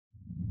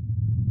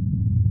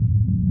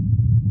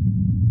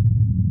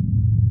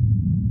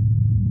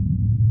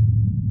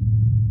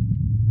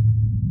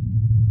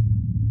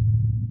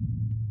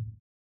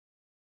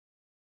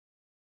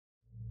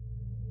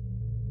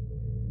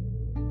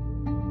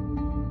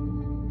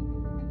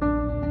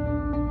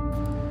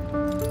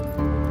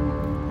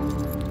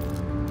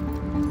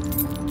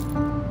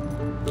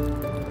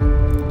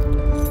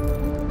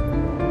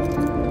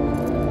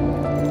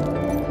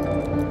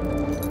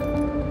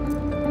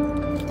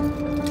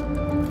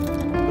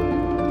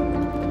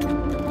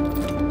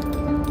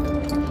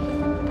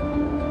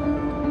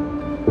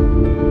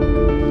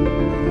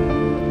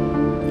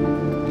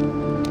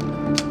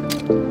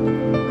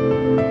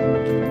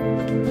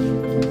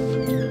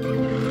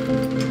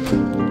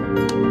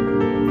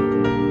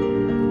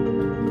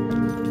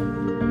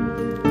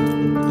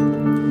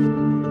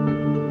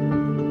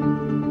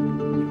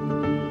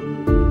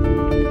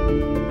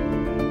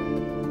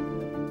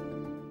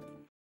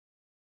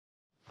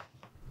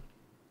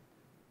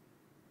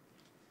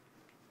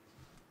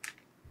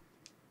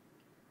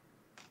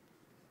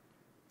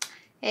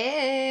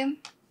Hey,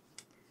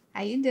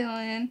 how you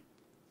doing?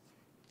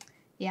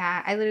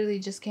 Yeah, I literally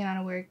just came out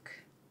of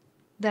work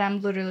that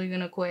I'm literally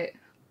gonna quit.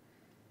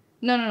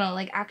 No,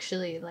 like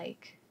actually,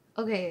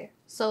 okay,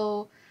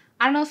 so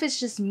I don't know if it's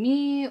just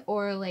me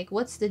or like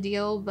what's the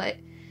deal, but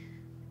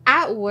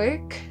at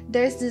work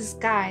there's this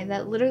guy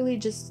that literally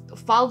just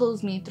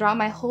follows me throughout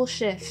my whole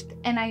shift,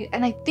 and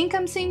I think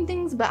I'm saying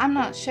things, but I'm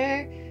not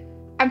sure.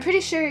 I'm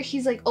pretty sure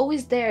he's like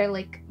always there,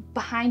 like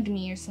behind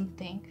me or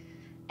something.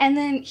 And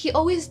then he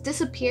always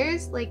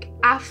disappears like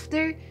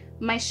after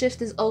my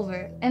shift is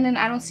over, and then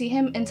I don't see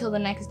him until the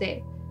next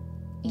day.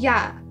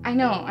 Yeah, I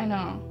know.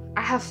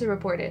 I have to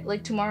report it.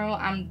 Like tomorrow,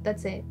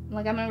 that's it.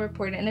 Like I'm gonna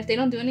report it, and if they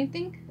don't do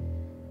anything,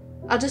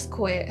 I'll just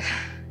quit.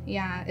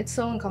 Yeah, it's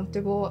so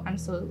uncomfortable. I'm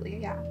so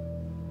yeah.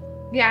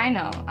 I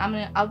know.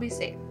 I'll be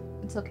safe.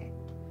 It's okay.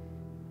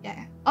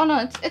 Yeah. Oh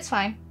no, it's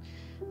fine.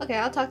 Okay,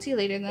 I'll talk to you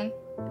later then.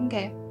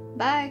 Okay.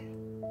 Bye.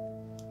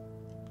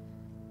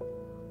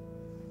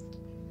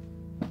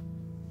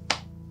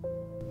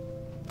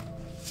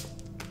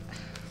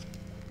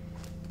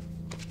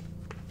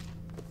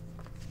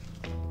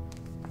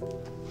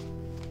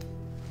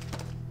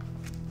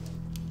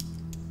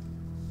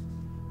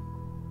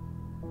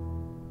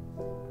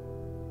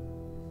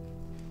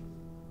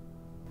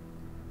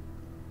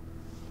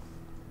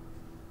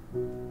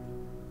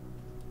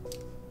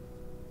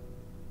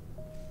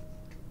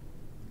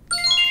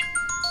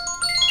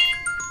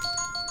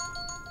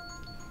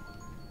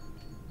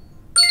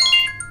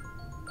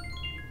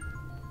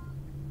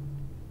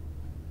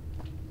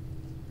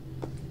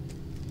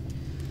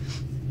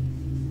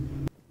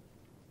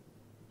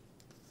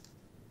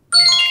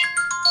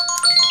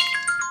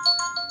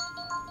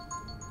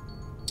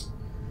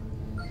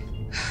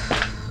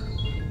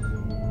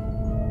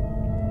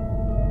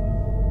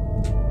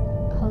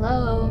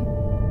 Hello?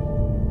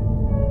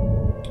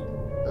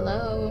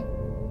 Hello?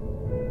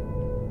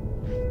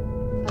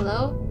 Hello?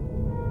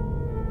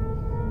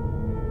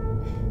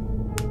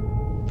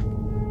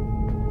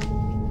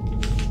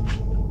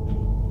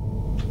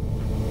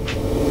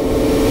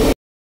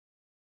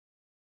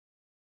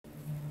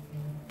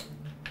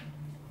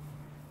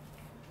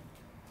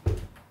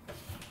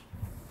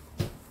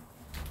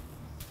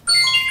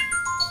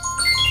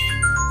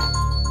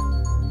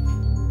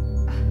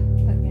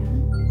 Again?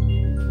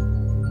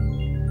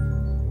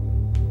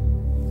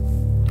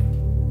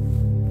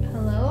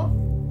 Hello?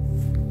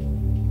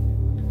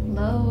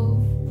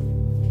 Hello?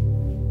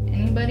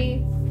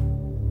 Anybody?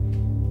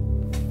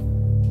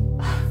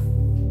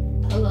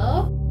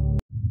 Hello?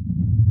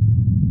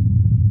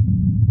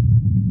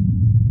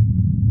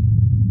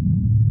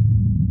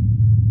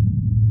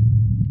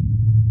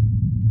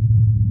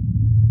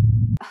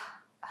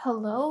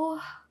 Hello?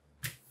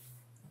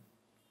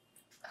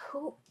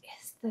 Who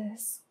is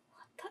this?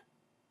 What the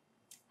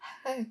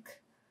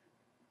heck?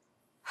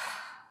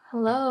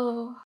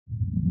 Hello?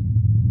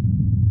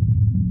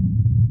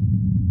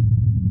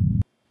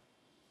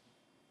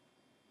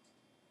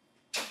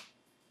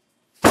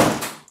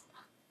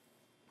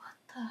 What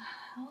the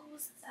hell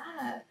was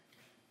that?